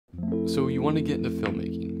So you want to get into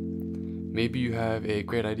filmmaking. Maybe you have a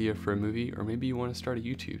great idea for a movie, or maybe you want to start a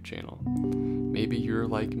YouTube channel. Maybe you're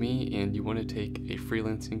like me and you want to take a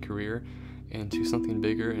freelancing career into something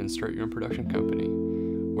bigger and start your own production company.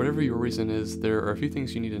 Whatever your reason is, there are a few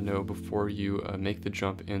things you need to know before you make the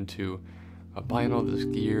jump into buying all this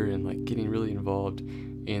gear and like getting really involved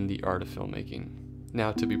in the art of filmmaking.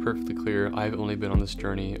 Now, to be perfectly clear, I've only been on this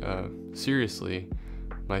journey seriously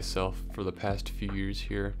myself for the past few years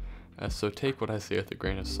here, so take what I say with a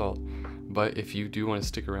grain of salt. But if you do want to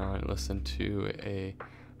stick around and listen to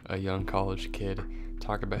a young college kid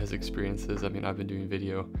talk about his experiences, I mean, I've been doing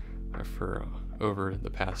video for over the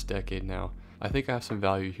past decade now. I think I have some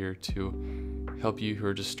value here to help you who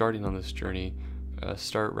are just starting on this journey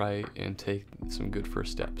start right and take some good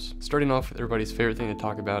first steps. Starting off with everybody's favorite thing to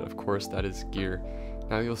talk about, of course, that is gear.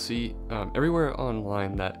 Now you'll see everywhere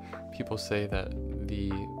online that people say that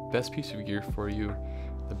the best piece of gear for you,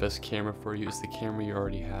 the best camera for you, is the camera you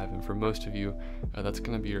already have, and for most of you that's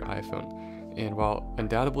going to be your iPhone. And while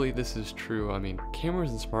undoubtedly this is true, I mean,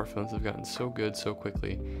 cameras and smartphones have gotten so good so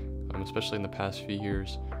quickly, especially in the past few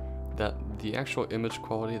years, that the actual image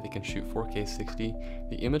quality, they can shoot 4K 60,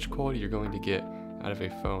 the image quality you're going to get out of a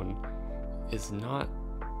phone is not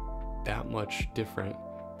that much different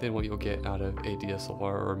than what you'll get out of a DSLR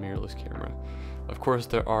or a mirrorless camera. Of course,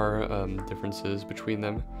 there are differences between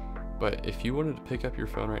them, but if you wanted to pick up your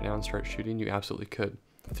phone right now and start shooting, you absolutely could.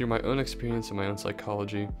 Through my own experience and my own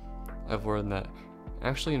psychology, I've learned that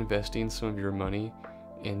actually investing some of your money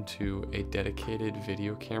into a dedicated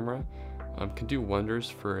video camera can do wonders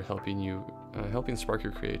for helping spark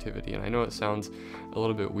your creativity. And I know it sounds a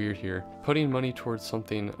little bit weird here. Putting money towards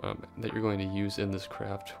something that you're going to use in this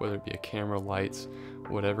craft, whether it be a camera, lights,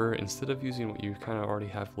 whatever, instead of using what you kind of already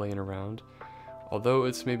have laying around, although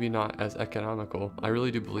it's maybe not as economical, I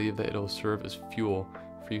really do believe that it'll serve as fuel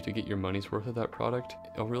for you to get your money's worth of that product.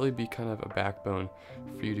 It'll really be kind of a backbone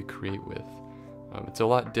for you to create with. It's a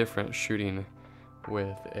lot different shooting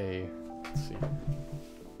with a,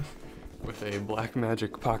 with a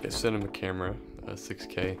Blackmagic Pocket Cinema camera,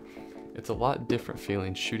 6K. It's a lot different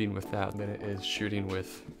feeling shooting with that than it is shooting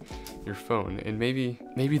with your phone. And maybe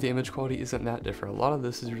the image quality isn't that different. A lot of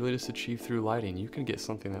this is really just achieved through lighting. You can get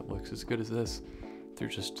something that looks as good as this through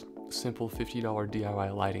just simple $50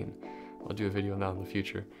 DIY lighting. I'll do a video on that in the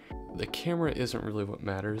future. The camera isn't really what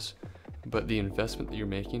matters, but the investment that you're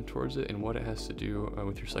making towards it and what it has to do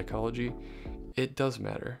with your psychology, it does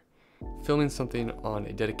matter. Filming something on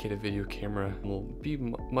a dedicated video camera will be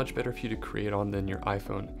much better for you to create on than your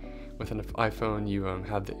iPhone. With an iPhone, you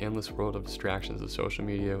have the endless world of distractions of social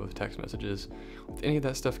media, with text messages, with any of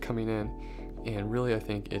that stuff coming in, and really I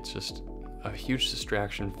think it's just a huge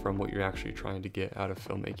distraction from what you're actually trying to get out of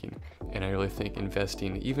filmmaking. And I really think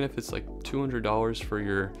investing, even if it's like $200 for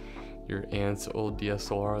your aunt's old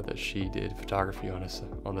DSLR that she did photography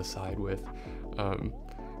on the side with,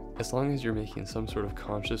 as long as you're making some sort of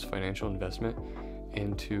conscious financial investment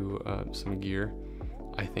into some gear,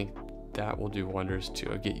 I think that will do wonders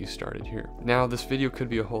to get you started here. Now, this video could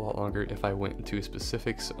be a whole lot longer if I went into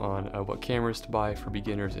specifics on what cameras to buy for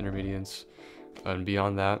beginners, intermediates, and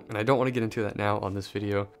beyond that. And I don't want to get into that now on this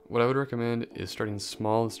video. What I would recommend is starting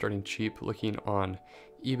small and starting cheap, looking on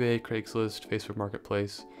eBay, Craigslist, Facebook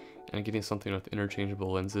Marketplace, and getting something with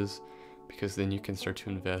interchangeable lenses, because then you can start to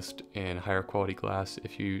invest in higher quality glass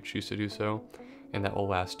if you choose to do so, and that will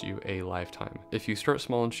last you a lifetime. If you start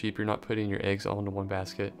small and cheap, you're not putting your eggs all into one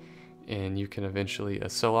basket, and you can eventually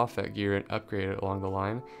sell off that gear and upgrade it along the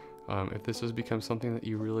line if this has become something that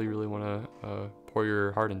you really want to pour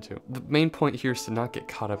your heart into. The main point here is to not get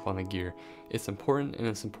caught up on the gear. It's important, and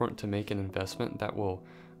it's important to make an investment that will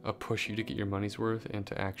push you to get your money's worth and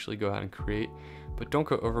to actually go out and create, but don't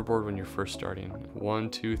go overboard when you're first starting. $100,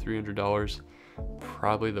 $200, $300,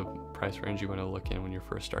 probably the price range you want to look in when you're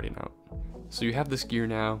first starting out. So you have this gear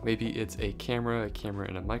now. Maybe it's a camera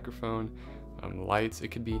and a microphone, lights. It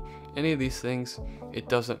could be any of these things. It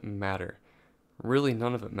doesn't matter. Really,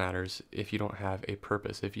 none of it matters if you don't have a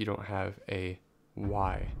purpose, if you don't have a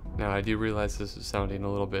why. Now, I do realize this is sounding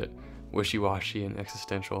a little bit wishy-washy and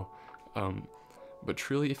existential, but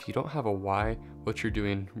truly, if you don't have a why, what you're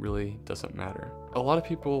doing really doesn't matter. A lot of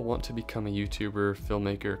people want to become a YouTuber,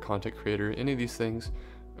 filmmaker, content creator, any of these things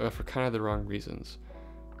for kind of the wrong reasons.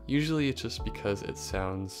 Usually it's just because it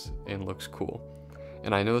sounds and looks cool.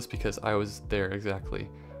 And I know this because I was there exactly.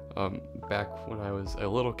 Back when I was a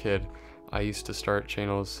little kid, I used to start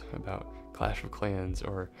channels about Clash of Clans,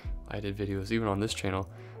 or I did videos even on this channel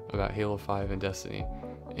about Halo 5 and Destiny.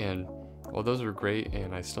 And while those are great,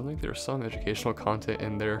 and I still think there's some educational content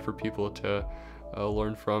in there for people to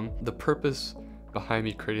learn from, the purpose behind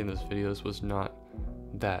me creating those videos was not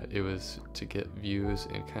that. It was to get views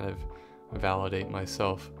and kind of validate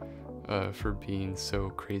myself for being so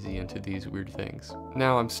crazy into these weird things.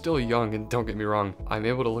 Now, I'm still young, and don't get me wrong, I'm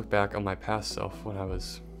able to look back on my past self when I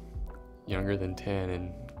was younger than 10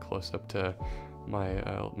 and close up to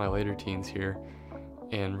my later teens here,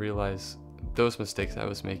 and realize those mistakes I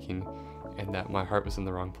was making and that my heart was in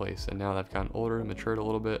the wrong place. And now that I've gotten older and matured a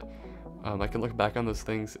little bit, I can look back on those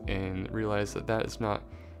things and realize that that is not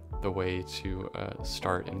the way to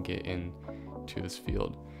start and get into this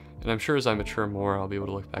field. And I'm sure as I mature more, I'll be able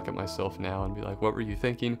to look back at myself now and be like, what were you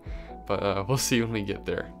thinking? But we'll see when we get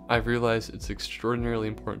there. I've realized it's extraordinarily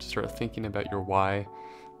important to start thinking about your why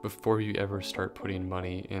before you ever start putting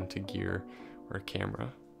money into gear or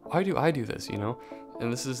camera. Why do I do this, you know?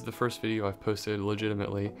 And this is the first video I've posted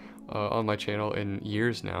legitimately on my channel in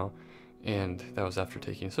years now. And that was after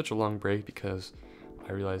taking such a long break because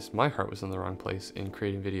I realized my heart was in the wrong place in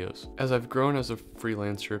creating videos. As I've grown as a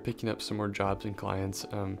freelancer, picking up some more jobs and clients,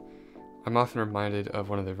 I'm often reminded of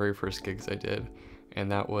one of the very first gigs I did,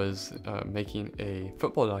 and that was making a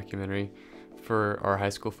football documentary for our high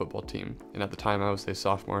school football team. And at the time I was a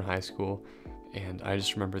sophomore in high school, and I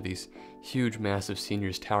just remember these huge, massive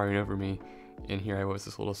seniors towering over me, and here I was,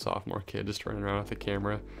 this little sophomore kid just running around with the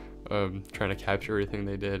camera, trying to capture everything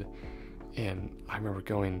they did. And I remember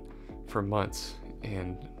going for months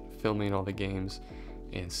and filming all the games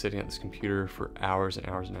and sitting at this computer for hours and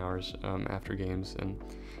hours and hours after games. And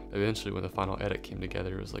eventually when the final edit came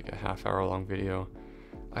together, it was like a half-hour long video.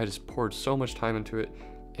 I just poured so much time into it,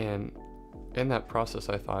 and in that process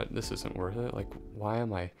I thought, this isn't worth it. Like, why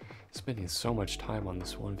am I spending so much time on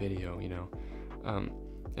this one video, you know?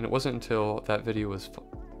 And it wasn't until that video was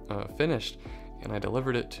finished and I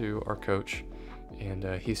delivered it to our coach, and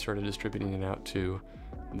he started distributing it out to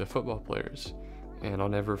the football players. And I'll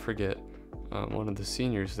never forget one of the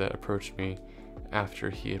seniors that approached me after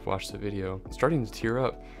he had watched the video, starting to tear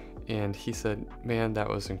up, and he said, man, that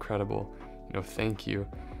was incredible, you know, thank you.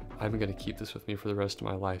 I'm gonna keep this with me for the rest of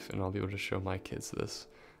my life, and I'll be able to show my kids this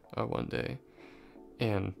one day.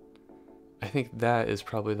 And I think that is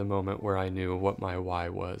probably the moment where I knew what my why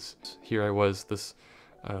was. Here I was, this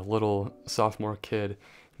little sophomore kid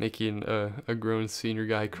making a grown senior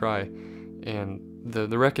guy cry, and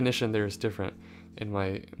the recognition there is different. And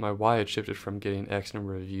my why had shifted from getting X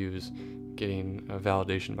number of views, getting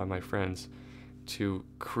validation by my friends, to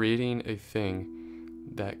creating a thing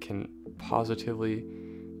that can positively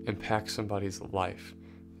impact somebody's life,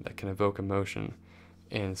 that can evoke emotion.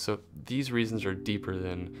 And so these reasons are deeper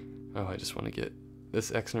than, oh, I just want to get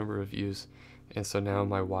this X number of views. And so now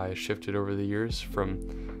my why has shifted over the years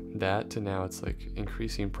from that to now it's like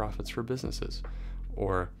increasing profits for businesses,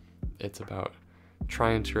 or it's about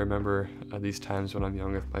trying to remember these times when I'm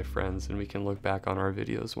young with my friends and we can look back on our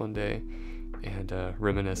videos one day and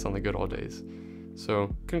reminisce on the good old days.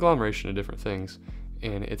 So conglomeration of different things,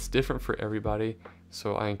 and it's different for everybody.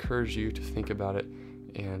 So I encourage you to think about it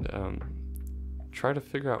and try to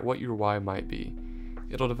figure out what your why might be.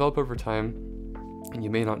 It'll develop over time, and you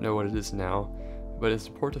may not know what it is now, but it's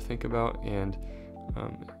important to think about, and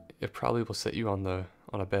it probably will set you on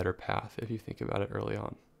a better path if you think about it early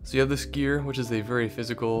on. So you have this gear, which is a very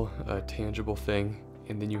physical, tangible thing,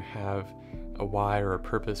 and then you have a why or a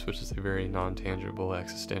purpose, which is a very non-tangible,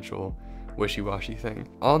 existential, wishy-washy thing.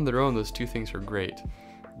 On their own, those two things are great,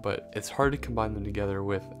 but it's hard to combine them together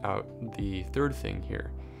without the third thing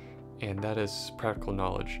here, and that is practical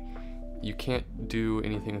knowledge. You can't do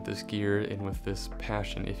anything with this gear and with this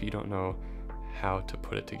passion if you don't know how to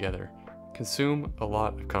put it together. Consume a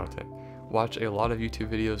lot of content. Watch a lot of YouTube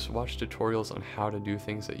videos, watch tutorials on how to do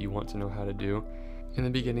things that you want to know how to do. In the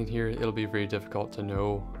beginning here, it'll be very difficult to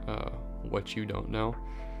know what you don't know.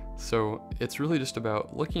 So it's really just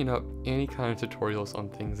about looking up any kind of tutorials on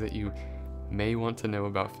things that you may want to know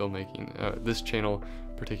about filmmaking. This channel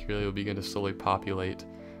particularly will begin to slowly populate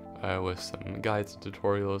with some guides and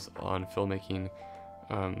tutorials on filmmaking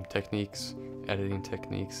techniques, editing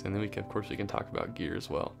techniques, and then of course we can talk about gear as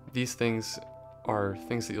well. These things are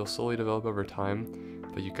things that you'll slowly develop over time,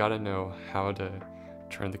 but you gotta know how to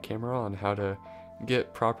turn the camera on, how to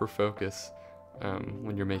get proper focus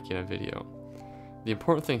when you're making a video. The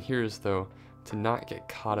important thing here is, though, to not get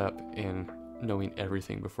caught up in knowing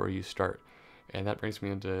everything before you start. And that brings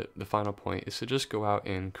me into the final point, is to just go out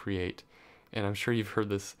and create. And I'm sure you've heard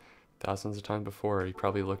this thousands of times before. You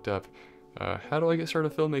probably looked up, how do I get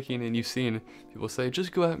started filmmaking? And you've seen people say,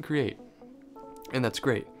 just go out and create. And that's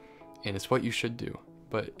great. And it's what you should do.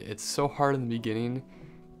 But it's so hard in the beginning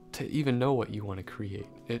to even know what you want to create.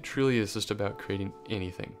 It truly is just about creating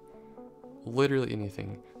anything. Literally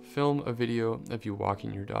anything. film a video of you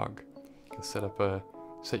walking your dog. You can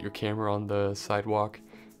set your camera on the sidewalk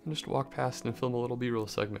and just walk past and film a little B-roll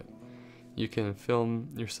segment. You can film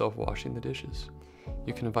yourself washing the dishes.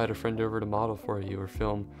 You can invite a friend over to model for you or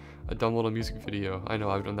film a dumb little music video. I know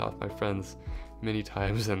I've done that with my friends many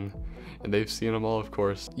times and they've seen them all, of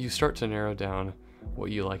course. You start to narrow down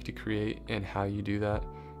what you like to create and how you do that,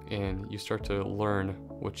 and you start to learn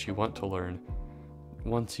what you want to learn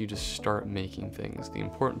once you just start making things. The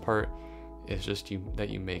important part is just that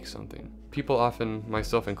you make something. People often,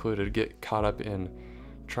 myself included, get caught up in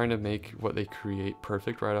trying to make what they create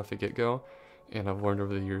perfect right off the get-go, and I've learned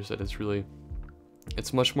over the years that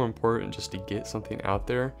it's much more important just to get something out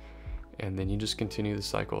there, and then you just continue the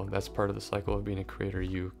cycle. That's part of the cycle of being a creator.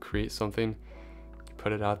 You create something, you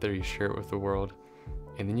put it out there, you share it with the world,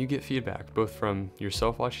 and then you get feedback, both from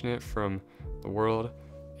yourself watching it, from the world,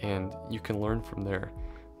 and you can learn from there.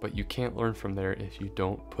 But you can't learn from there if you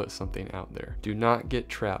don't put something out there. Do not get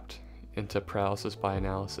trapped into paralysis by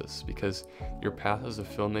analysis, because your path as a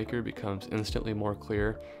filmmaker becomes instantly more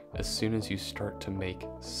clear as soon as you start to make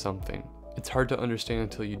something. It's hard to understand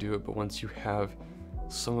until you do it, but once you have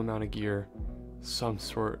some amount of gear, some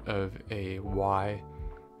sort of a why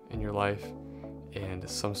in your life, and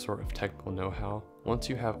some sort of technical know-how, once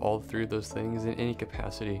you have all three of those things in any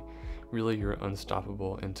capacity, really you're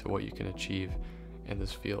unstoppable into what you can achieve in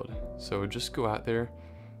this field. So just go out there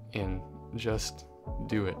and just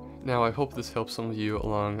do it. Now, I hope this helps some of you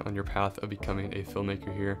along on your path of becoming a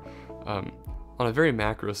filmmaker here. On a very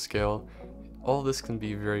macro scale, all this can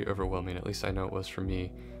be very overwhelming. At least I know it was for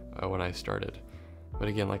me when I started. But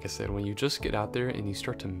again, like I said, when you just get out there and you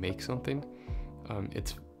start to make something,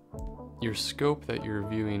 it's your scope that you're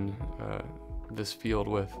viewing this field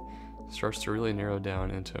with starts to really narrow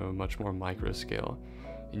down into a much more micro scale,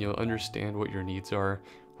 and you'll understand what your needs are,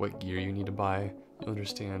 what gear you need to buy. You'll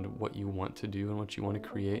understand what you want to do and what you want to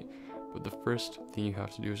create. But the first thing you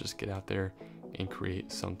have to do is just get out there and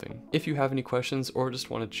create something. If you have any questions or just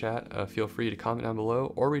want to chat, feel free to comment down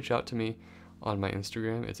below or reach out to me on my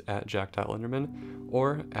Instagram. It's at jack.linderman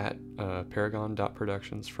or at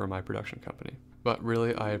paragon.productions for my production company. But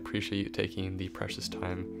really, I appreciate you taking the precious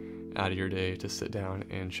time out of your day to sit down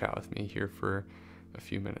and chat with me here for a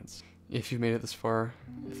few minutes. If you've made it this far,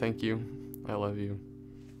 thank you. I love you.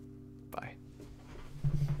 Bye.